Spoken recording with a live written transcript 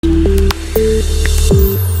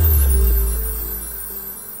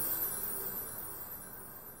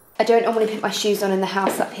don't normally put my shoes on in the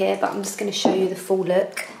house up here, but I'm just going to show you the full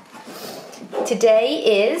look.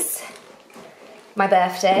 Today is my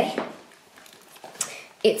birthday.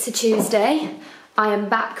 It's a Tuesday. I am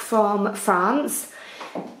back from France.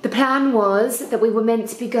 The plan was that we were meant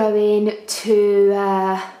to be going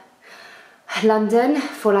to London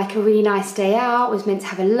for like a really nice day out. We was meant to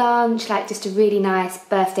have a lunch, like just a really nice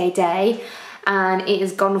birthday day. And it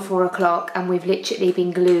has gone 4 o'clock and we've literally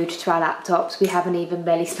been glued to our laptops. We haven't even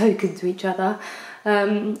barely spoken to each other.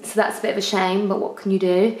 So that's a bit of a shame, but what can you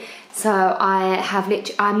do? So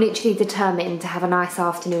I'm literally determined to have a nice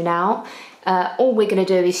afternoon out. All we're gonna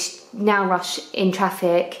do is now rush in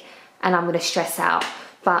traffic and I'm gonna stress out,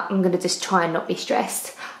 but I'm gonna just try and not be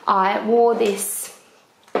stressed. I wore this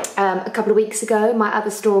a couple of weeks ago, my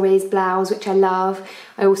Other Stories blouse, which I love.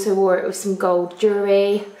 I also wore it with some gold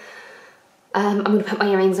jewellery. I'm going to put my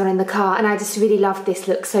earrings on in the car, and I just really love this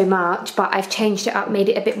look so much, but I've changed it up, made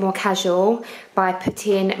it a bit more casual by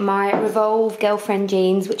putting my Revolve Girlfriend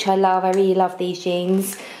jeans, which I love. I really love these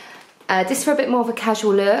jeans. Just for a bit more of a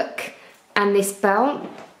casual look, and this belt,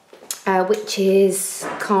 which is,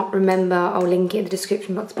 can't remember, I'll link it in the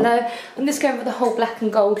description box below. I'm just going for the whole black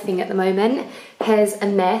and gold thing at the moment. Hair's a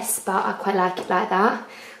mess, but I quite like it like that.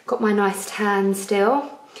 Got my nice tan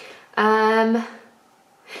still.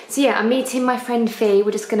 So yeah, I'm meeting my friend Fee.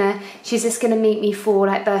 She's just gonna meet me for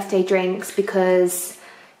like birthday drinks because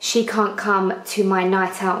she can't come to my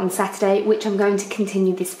night out on Saturday, which I'm going to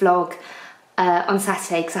continue this vlog on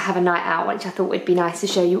Saturday because I have a night out, which I thought would be nice to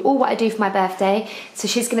show you all what I do for my birthday. So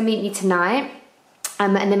she's gonna meet me tonight.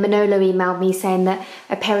 And then Manolo emailed me saying that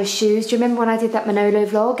a pair of shoes, do you remember when I did that Manolo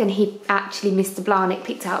vlog and he actually, Mr. Blarnick,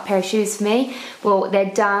 picked out a pair of shoes for me? Well, they're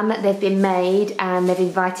done, they've been made, and they've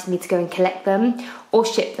invited me to go and collect them or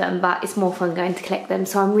ship them, but it's more fun going to collect them.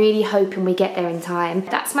 So I'm really hoping we get there in time.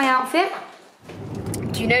 That's my outfit.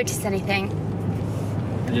 Do you notice anything?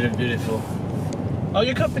 You look beautiful. Oh,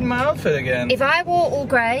 you're copying my outfit again. If I wore all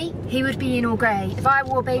grey, he would be in all grey. If I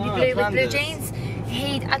wore baby blue with blue jeans,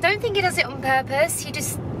 I don't think he does it on purpose, he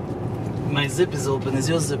just... My zip is open, is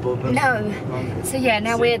your zip open? No. So yeah,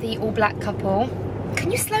 now we're the all black couple. Can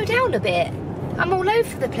you slow down a bit? I'm all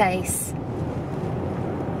over the place.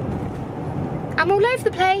 I'm all over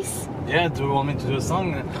the place. Yeah, do you want me to do a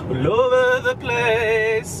song? All over the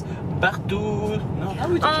place, partout. No, how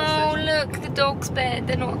would you Oh, look, the dog's bed,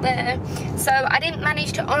 they're not there. So I didn't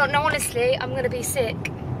manage to, oh no, honestly, I'm gonna be sick.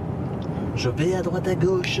 Je vais à droite à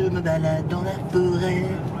gauche, me balade dans la forêt.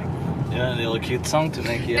 Yeah, a little cute song to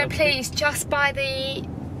make you No, happy. please, just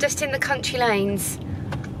in the country lanes.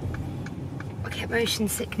 I get motion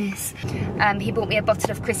sickness. He bought me a bottle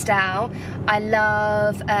of Cristal. I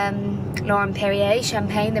love Laurent Perrier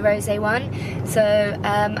champagne, the rosé one. So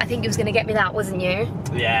I think he was going to get me that, wasn't you?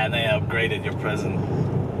 Yeah, and they upgraded your present.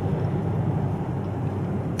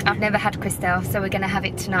 I've never had Cristal, so we're going to have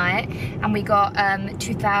it tonight. And we got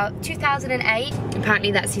 2008.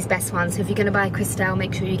 Apparently that's his best one. So if you're going to buy Cristal,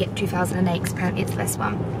 make sure you get 2008 because apparently it's the best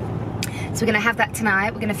one. So we're going to have that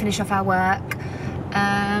tonight. We're going to finish off our work.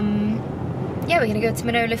 Yeah, we're going to go to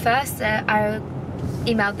Manolo first. I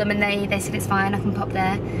emailed them and they said it's fine, I can pop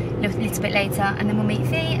there a little bit later, and then we'll meet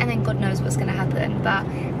Fee, and then God knows what's going to happen. But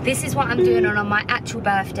this is what I'm doing on my actual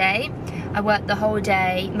birthday. I worked the whole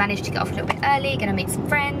day, managed to get off a little bit early, going to meet some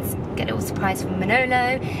friends, get a little surprise from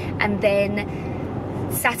Manolo, and then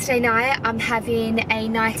Saturday night I'm having a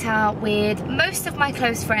night out with most of my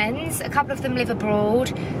close friends. A couple of them live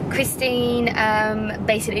abroad. Christine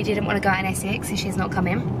basically didn't want to go out in Essex, so she's not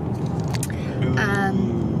coming.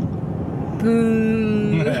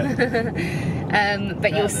 Boom.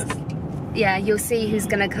 But you'll see who's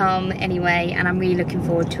gonna come anyway, and I'm really looking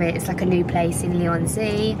forward to it. It's like a new place in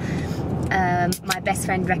Leigh-on-Sea. My best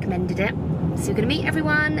friend recommended it, so we're gonna meet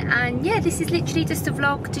everyone. And yeah, this is literally just a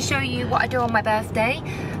vlog to show you what I do on my birthday.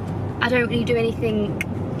 I don't really do anything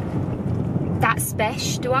that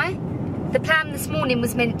special, do I? The plan this morning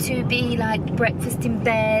was meant to be like breakfast in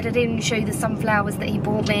bed. I didn't show you the sunflowers that he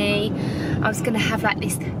bought me. I was gonna have like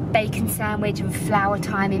this bacon sandwich and flower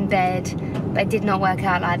time in bed, but it did not work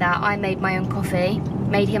out like that. I made my own coffee,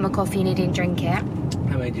 made him a coffee and he didn't drink it.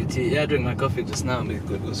 I made you tea. Yeah, I drank my coffee just now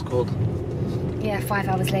because it was cold. Yeah, 5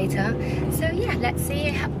 hours later. So yeah, let's see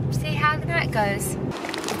how the night goes.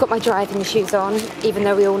 I've got my driving shoes on, even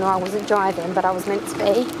though we all know I wasn't driving, but I was meant to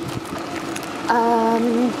be.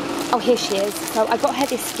 Oh, here she is. So I got her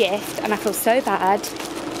this gift and I feel so bad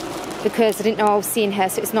because I didn't know I was seeing her,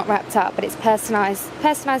 so it's not wrapped up, but it's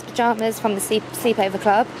personalised pyjamas from the Sleepover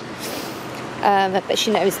Club. But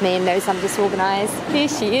she knows me and knows I'm disorganised. Here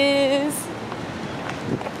she is.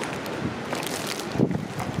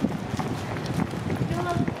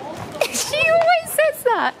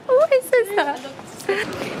 that? Always says that.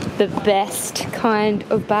 The best kind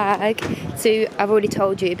of bag. So I've already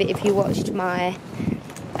told you, but if you watched my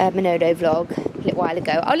Minodo vlog a little while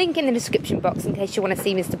ago, I'll link in the description box in case you want to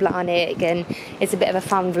see Mr. Blarnick, and it's a bit of a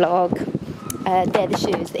fun vlog. They're the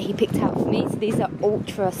shoes that he picked out for me. So these are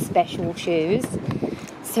ultra special shoes.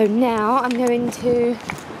 So now I'm going to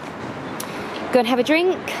go and have a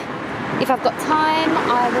drink. If I've got time,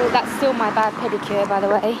 I will. That's still my bad pedicure, by the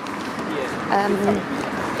way.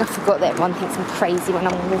 I forgot that everyone thinks I'm crazy when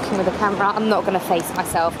I'm walking with a camera. I'm not going to face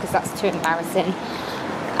myself because that's too embarrassing.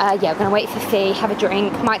 Yeah, I'm going to wait for Fee, have a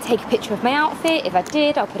drink. Might take a picture of my outfit. If I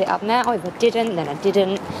did, I'll put it up now. If I didn't, then I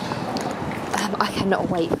didn't. I cannot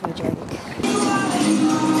wait for a drink.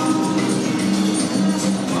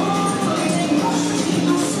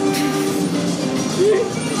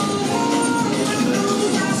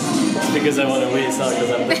 Because I want to wait, it's not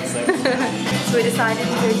because I'm dancing. So we decided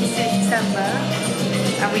to go to December,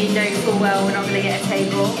 and we know full well we're not going to get a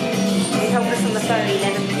table. They told us on the phone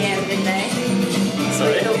 11 PM, didn't they?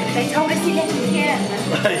 Sorry? They told us 11 PM.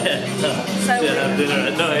 Yeah. So yeah,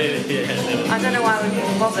 dinner. No, yeah. I don't know why we're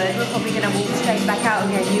getting bothered. We're probably going to walk straight back out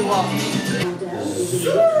and go, you watch.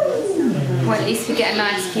 Well, at least we get a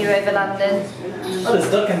nice view over London. Oh,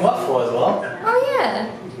 there's duck and waffle as well. Oh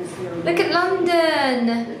yeah. Look at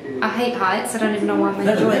London. I hate heights. I don't even know why I'm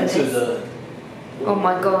enjoying this. Oh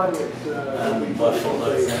my god.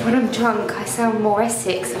 When I'm drunk, I sound more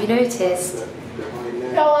Essex. Have you noticed?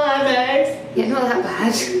 Come on, babes. Yeah, not that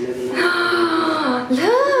bad.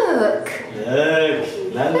 Look!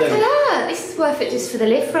 Look, London. Look at that. This is worth it just for the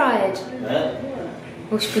lift ride.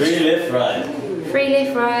 Yeah. Free lift ride. Free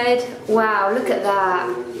lift ride. Wow, look at that.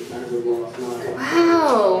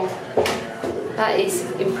 Wow. That is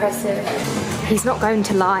impressive. He's not going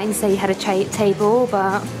to lie and say he had a table,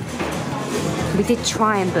 but we did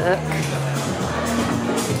try and book.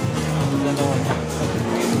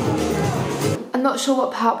 I'm not sure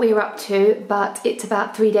what part we were up to, but it's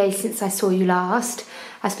about 3 days since I saw you last.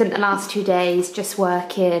 I spent the last 2 days just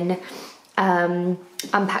working,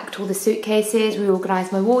 unpacked all the suitcases,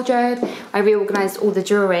 reorganised my wardrobe, I reorganised all the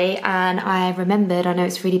jewellery, and I remembered, I know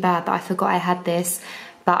it's really bad, but I forgot I had this,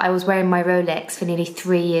 but I was wearing my Rolex for nearly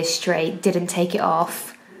 3 years straight, didn't take it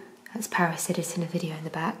off. That's Paris editing a video in the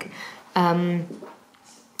back.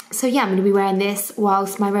 So yeah, I'm going to be wearing this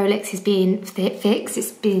whilst my Rolex has been fixed.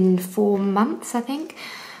 It's been 4 months, I think.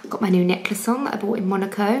 Got my new necklace on that I bought in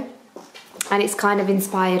Monaco. And it's kind of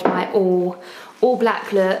inspired my all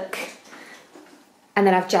black look. And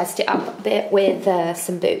then I've jazzed it up a bit with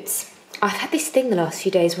some boots. I've had this thing the last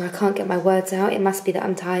few days where I can't get my words out. It must be that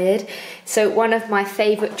I'm tired. So one of my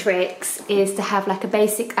favourite tricks is to have like a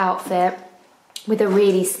basic outfit with a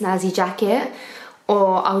really snazzy jacket,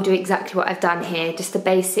 or I'll do exactly what I've done here, just a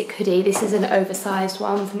basic hoodie. This is an oversized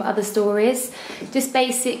one from Other Stories. Just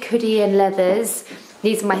basic hoodie and leathers.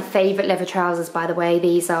 These are my favourite leather trousers, by the way.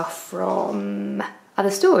 These are from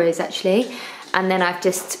Other Stories, actually. And then I've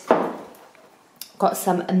just got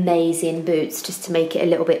some amazing boots just to make it a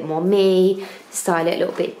little bit more me, style it a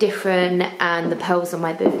little bit different, and the pearls on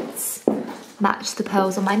my boots match the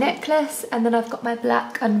pearls on my necklace. And then I've got my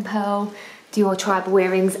black unpearl Dior tribal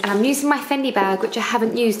earrings, and I'm using my Fendi bag, which I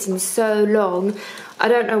haven't used in so long. I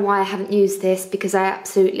don't know why I haven't used this, because I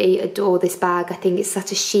absolutely adore this bag. I think it's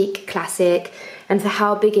such a chic classic, and for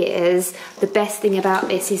how big it is, the best thing about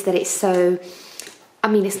this is that it's so, I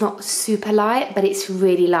mean, it's not super light, but it's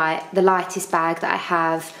really light. The lightest bag that I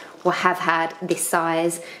have or have had this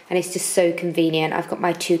size, and it's just so convenient. I've got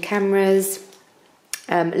my 2 cameras,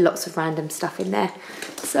 lots of random stuff in there.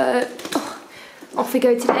 So off we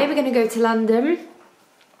go today. We're going to go to London.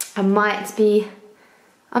 I'm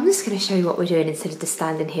just going to show you what we're doing instead of just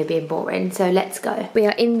standing here being boring. So let's go. We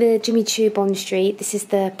are in the Jimmy Choo Bond Street. This is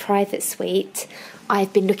the private suite.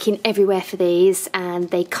 I've been looking everywhere for these, and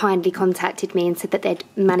they kindly contacted me and said that they'd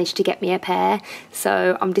managed to get me a pair.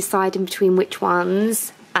 So I'm deciding between which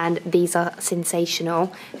ones, and these are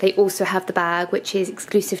sensational. They also have the bag, which is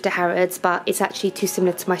exclusive to Harrods, but it's actually too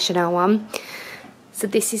similar to my Chanel one. So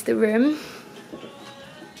this is the room.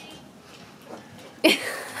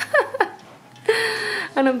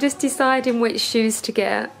 And I'm just deciding which shoes to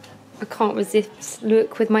get. I can't resist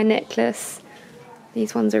look with my necklace.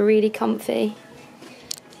 These ones are really comfy.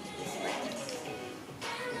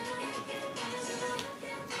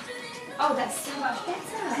 Oh, that's so much better.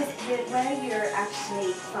 Where you're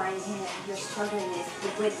actually finding you're struggling is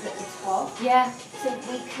the width at the top. Yeah. So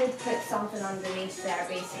we could put something underneath there,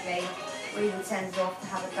 basically, or even send it off to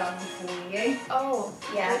have it done for you. Oh,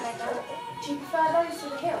 yeah. Do you prefer those to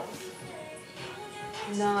the heels?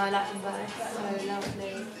 No, I like them both. So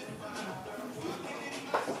lovely.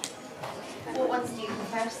 What ones do you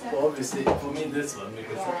prefer, sir? Well, obviously, for me, this one,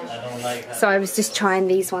 because I don't like... So I was just trying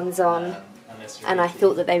these ones on, and I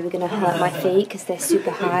thought that they were going to hurt my feet because they're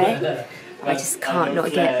super high. I just can't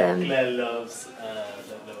not get them. Claire loves the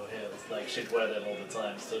low heels. Like, she'd wear them all the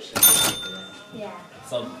time, so she's looking for them. Yeah.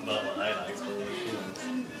 It's not what I like, but what she wants.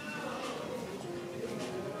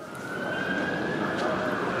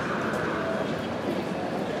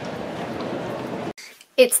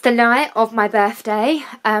 It's the night of my birthday.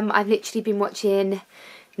 I've literally been watching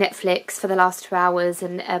Netflix for the last 2 hours,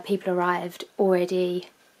 and people arrived already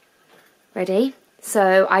ready.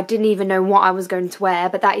 So I didn't even know what I was going to wear,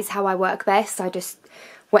 but that is how I work best. I just,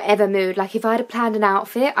 whatever mood. Like if I had planned an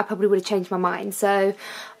outfit, I probably would have changed my mind. So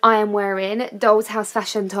I am wearing Doll's House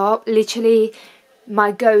fashion top, literally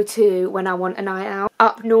my go-to when I want a night out.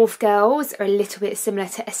 Up North girls are a little bit similar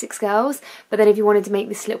to Essex girls, but then if you wanted to make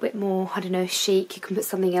this a little bit more, I don't know, chic, you can put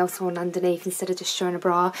something else on underneath instead of just showing a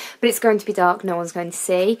bra. But it's going to be dark, no one's going to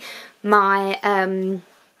see. My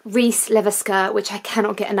Reese leather skirt, which I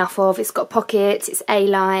cannot get enough of. It's got pockets, it's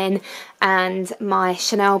A-line, and my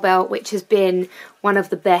Chanel belt, which has been one of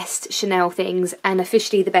the best Chanel things and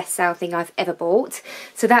officially the best sale thing I've ever bought.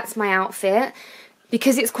 So that's my outfit.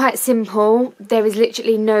 Because it's quite simple, there is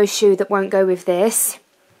literally no shoe that won't go with this.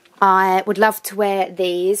 I would love to wear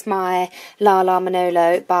these, my Lala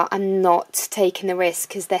Manolo, but I'm not taking the risk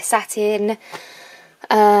because they're satin.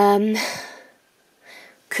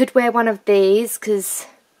 Could wear one of these because,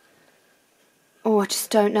 oh, I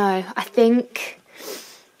just don't know. I think,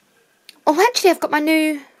 oh, actually I've got my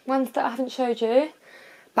new ones that I haven't showed you.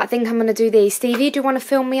 But I think I'm going to do these. Stevie, do you want to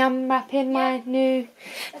film me unwrapping my new...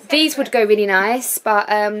 These would go really nice, but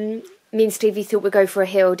me and Stevie thought we'd go for a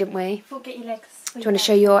hill, didn't we? We'll get your legs. Do you want to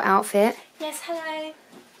show your outfit? Yes, hello.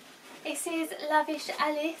 This is Lavish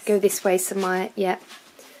Alice. Go this way, so my... Yeah.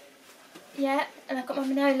 Yeah, and I've got my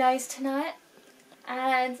Manolos tonight.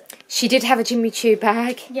 And... She did have a Jimmy Choo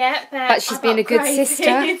bag. Yeah, but she's been a good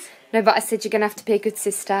sister. No, but I said you're going to have to be a good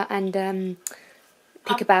sister and...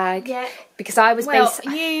 pick a bag. Yeah. Because I was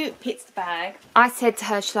you picked the bag. I said to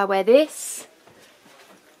her, shall I wear this?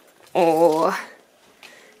 Or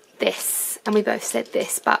this? And we both said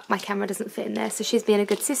this, but my camera doesn't fit in there, so she's being a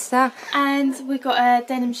good sister. And we got a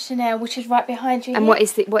denim Chanel, which is right behind you. And what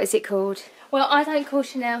is it called? Well, I don't call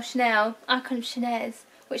Chanel Chanel. I call them Chanez,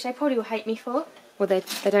 which they probably will hate me for. Well, they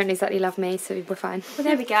don't exactly love me, so we're fine. Well,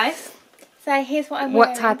 there we go. So here's what I'm wearing.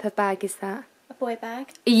 What type of bag is that? A boy bag.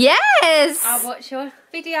 Yes! I'll watch your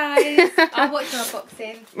videos. I'll watch your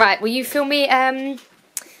unboxing. Right, will you film me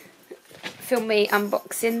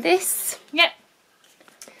unboxing this? Yep.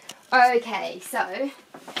 Okay, so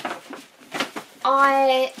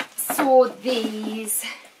I saw these,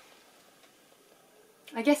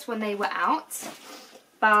 I guess when they were out,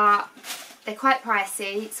 but they're quite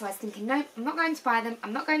pricey, so I was thinking, no, I'm not going to buy them,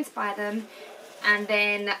 and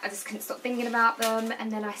then I just couldn't stop thinking about them, and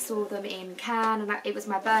then I saw them in Cannes, and it was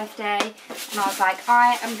my birthday, and I was like,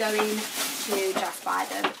 I am going to just buy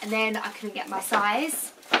them, and then I couldn't get my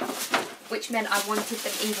size, which meant I wanted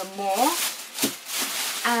them even more,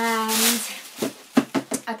 and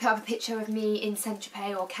I put up a picture of me in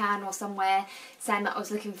Saint-Tropez or Cannes or somewhere saying that I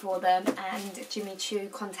was looking for them, and Jimmy Choo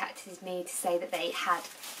contacted me to say that they had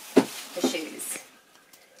the shoes.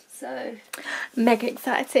 So, mega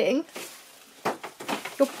exciting.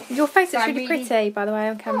 Your face is really pretty, by the way,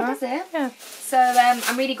 on camera. Oh, is it? Yeah. So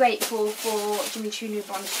I'm really grateful for Jimmy Choo New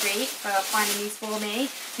Bond Street for finding these for me.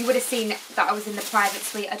 You would have seen that I was in the private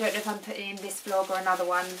suite. I don't know if I'm putting in this vlog or another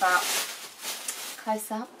one, but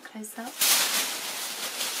close up, close up.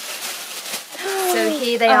 So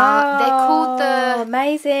here they are. They're called the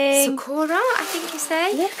amazing Sakura, I think you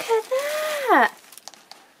say. Look at that.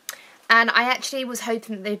 And I actually was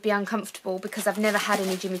hoping that they'd be uncomfortable because I've never had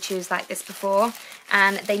any Jimmy Choos like this before.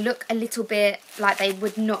 And they look a little bit like they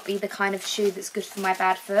would not be the kind of shoe that's good for my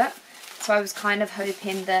bad foot. So I was kind of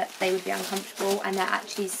hoping that they would be uncomfortable, and they're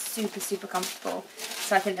actually super, super comfortable.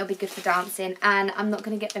 So I think they'll be good for dancing. And I'm not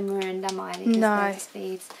going to get them ruined, am I? No.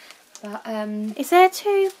 Speeds. But, is there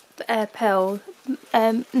two pearls?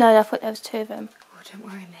 No, I thought there was two of them. Oh, don't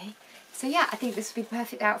worry me. So yeah, I think this would be the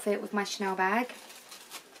perfect outfit with my Chanel bag.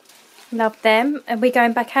 Love them. Are we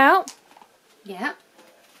going back out? Yeah.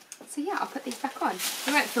 So yeah, I'll put these back on.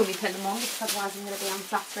 You won't feel me putting them on because otherwise I'm going to be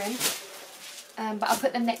unflattering. But I'll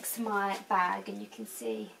put them next to my bag and you can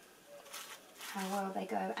see how well they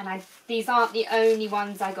go. And these aren't the only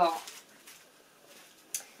ones I got.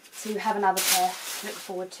 So you have another pair to look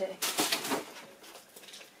forward to.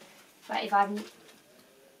 But if I've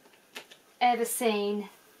ever seen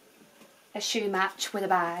a shoe match with a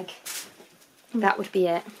bag, that would be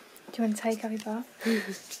it. you want to take Happy Bath?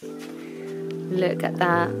 Look at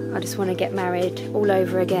that. I just want to get married all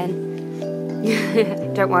over again.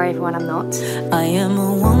 Don't worry everyone, I'm not. I am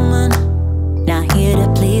a woman, not here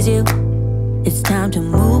to please you. It's time to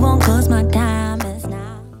move on cause my time is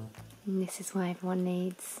now. And this is why everyone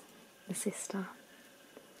needs a sister.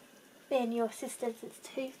 Been your sister since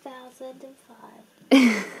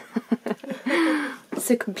 2005. It's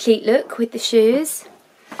a complete look with the shoes.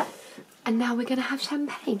 And now we're going to have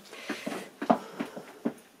champagne.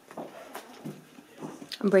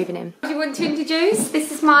 I'm breathing in. Do you want to introduce?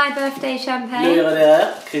 This is my birthday champagne.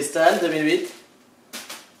 JEWELLERY, Cristal 2008.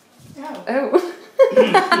 Oh.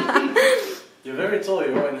 You're very tall,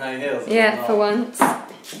 you're wearing high heels. Yeah, for once.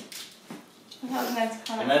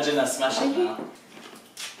 Imagine us smashing now.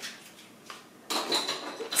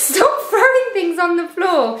 Stop throwing things on the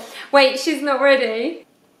floor. Wait, she's not ready.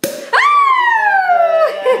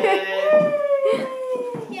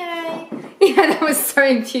 Yay! Yeah, that was so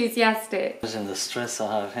enthusiastic. Imagine the stress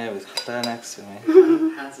I have here with Claire next to me.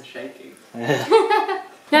 Hands are shaking. Yeah.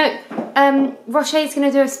 No, Rocher's going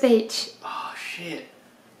to do a speech. Oh shit.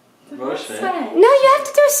 Rocher. No, you have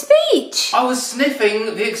to do a speech. I was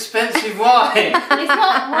sniffing the expensive wine. It's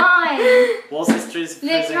not wine! What's this tree's Look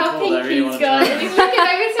freezing how cold? I pink really want he's to got. try He's it. looking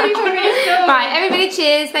over to me for reassurance. Right, everybody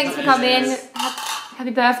cheers. Thanks for coming. Cheers.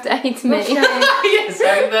 Happy birthday to me. Yes,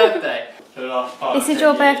 happy birthday. This is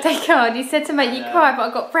your birthday card. You said to make you cry, but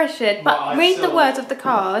I got pressured. But Well, I read the saw- words of the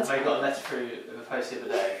card. I got a letter through the post the other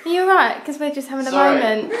day. Are you alright? Because we're just having a Sorry.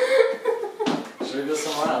 moment. Should we go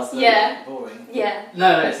somewhere else? Yeah. Boring. Yeah.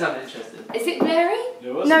 No, it's not interesting. Is it blurry?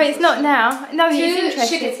 It was No, it's not interesting. now. No, it's Choo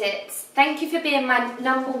interesting. Sugar Tits, thank you for being my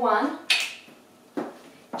 #1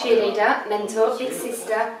 cheerleader, mentor, big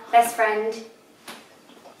sister, best friend.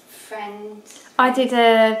 I did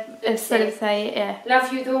a sort of say, yeah. Love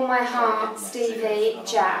you with all my heart, Stevie,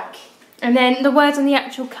 Jack. And then the words on the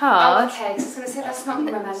actual Oh, card. okay, 'cause I was going to say that's not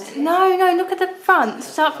romantic. No, no, look at the front.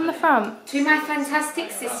 Start from the front. To my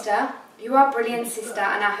fantastic sister, you are a brilliant sister,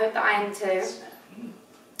 and I hope that I am too.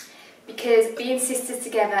 Because being sisters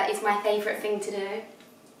together is my favourite thing to do.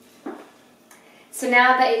 So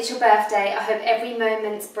now that it's your birthday, I hope every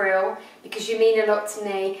moment's brill, because you mean a lot to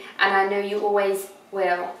me, and I know you always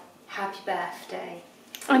will. Happy birthday.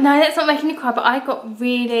 I know that's not making you cry, but I got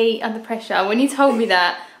really under pressure when you told me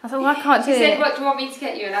that. I thought, well, I can't do She said, it. what do you want me to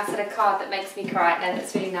get you? And I said, a card that makes me cry. No,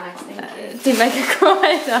 that's really nice, thank you. Didn't make her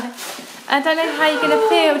cry, did I? I don't know how you're going to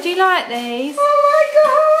feel. Do you like these? Oh my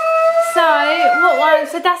god! So, what one?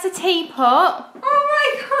 So that's a teapot. Oh my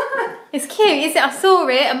god! It's cute, is it? I saw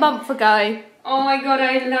it a month ago. Oh my god,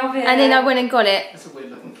 I love it. And then I went and got it. That's a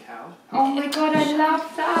weird looking cow. Oh my god, I love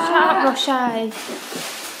that. Shut up, Rocher.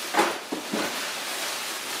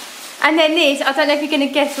 And then this, I don't know if you're going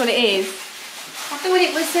to guess what it is. I thought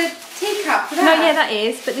it was a teacup for No, that. yeah, that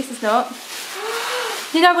is, but this is not.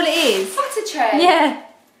 Do you know what it is? Butter tray. Yeah.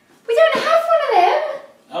 We don't have one of them.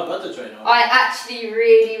 Oh, butter tray. No. I actually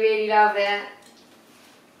really, really love it.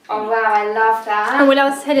 Oh wow, I love that. And when I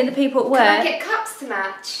was telling the people at Can I work, get cups to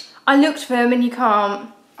match? I looked for them and you can't.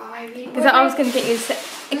 Oh, I really. Because I was going to get you a set.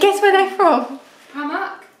 Guess where they're from?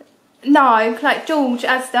 Primark. No, like George,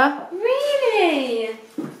 Asda. Really?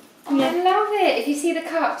 Oh, Yeah. I love it. If you see the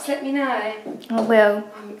cups, let me know. I will.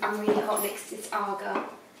 I'm really hot next to this Arga.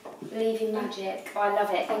 Leaving magic. Oh, I love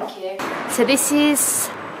it. Thank you. So this is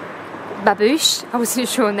Babouche. I wasn't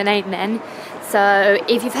sure on the name then. So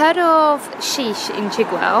if you've heard of Sheesh in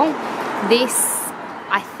Chigwell, this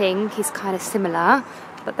I think is kind of similar,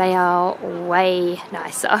 but they are way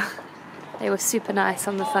nicer. They were super nice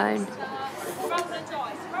on the phone.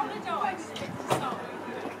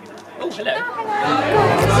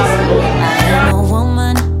 I am a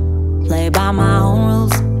woman, play by my own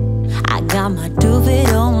rules. I got my duvet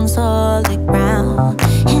on solid ground.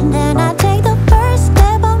 And then I take the first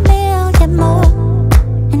step a million more.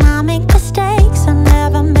 And I make mistakes I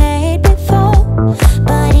never made before.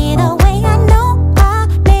 But either way I know I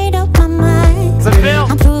made up my mind.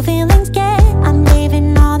 I'm through feeling scared, I'm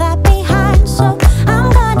leaving all that behind. So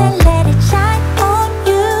I'm gonna let it shine on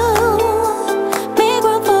you. Make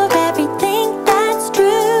room for everything that's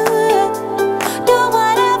true. Do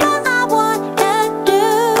whatever I wanna do.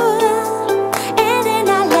 And then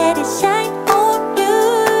I let it shine on you.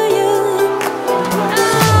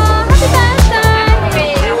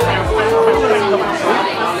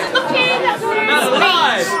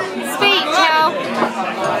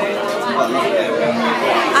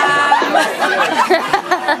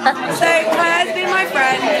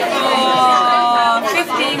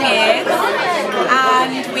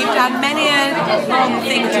 we've done many a wrong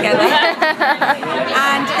thing together.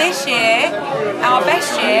 And this year, our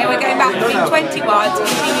best year, we're going back to being 21 to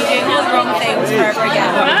continue doing all the wrong things forever again.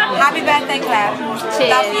 Happy birthday, Claire. Cheers.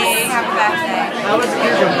 Love you. Happy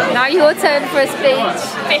birthday. Now your turn for a speech.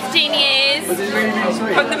 15 years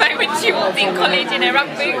from the moment she walked in college in her Ugg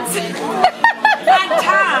boots. And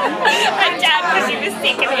tan. And down because she was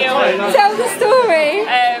sick and ill. Tell the story.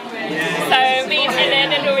 So me and Helen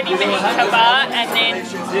had already met each other, and then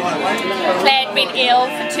Claire had been ill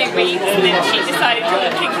for 2 weeks, and then she decided to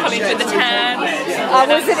walk in college with a tan. I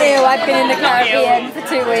wasn't ill, I'd been in the Caribbean for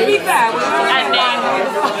 2 weeks. And then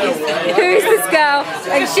Who's this girl?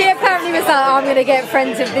 And she apparently was like, oh, I'm going to get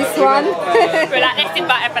friends with this one. we're like, let's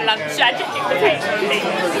invite her for lunch. I just invitated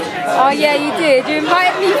Oh yeah, you did. You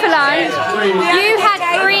invited me for lunch. You had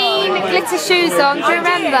green glitter shoes on, do you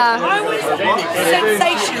remember? I was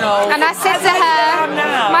sensational. And I said to her,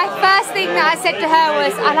 my first thing that I said to her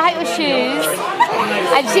was, I like your shoes.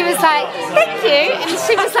 And she was like, thank you. And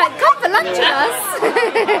she was like, come for lunch with us.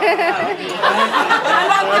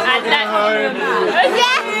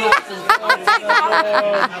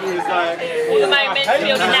 all the moments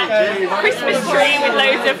building that Christmas tree with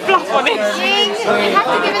loads of fluff on it. You have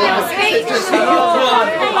to give a little speech.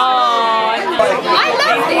 I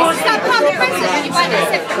love this. It's that part of the present when you buy this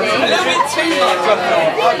separately. A little bit too much of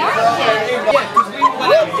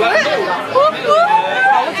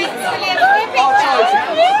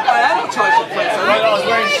I was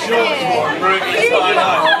wearing shorts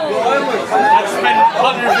I spent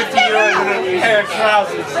 €150 on a pair of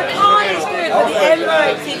trousers. The car is good, but the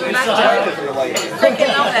envelopes even better.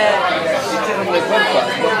 Freaking love it.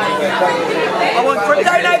 I want to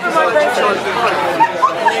don't open my present.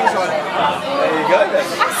 There you go then.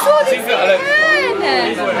 I saw this in Japan.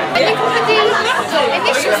 And you can put the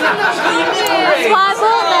initials on the That's why I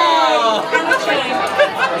bought them.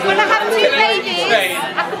 When I have two babies,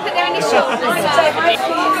 I can put their initials.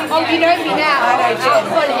 Oh, you know me now.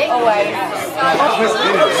 Alcoholic. Always.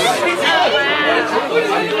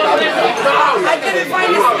 I didn't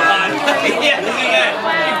find this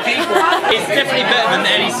It's definitely better than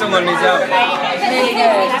any song on his album. really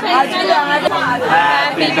good.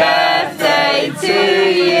 Happy birthday to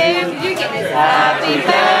you. Happy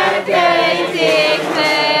birthday.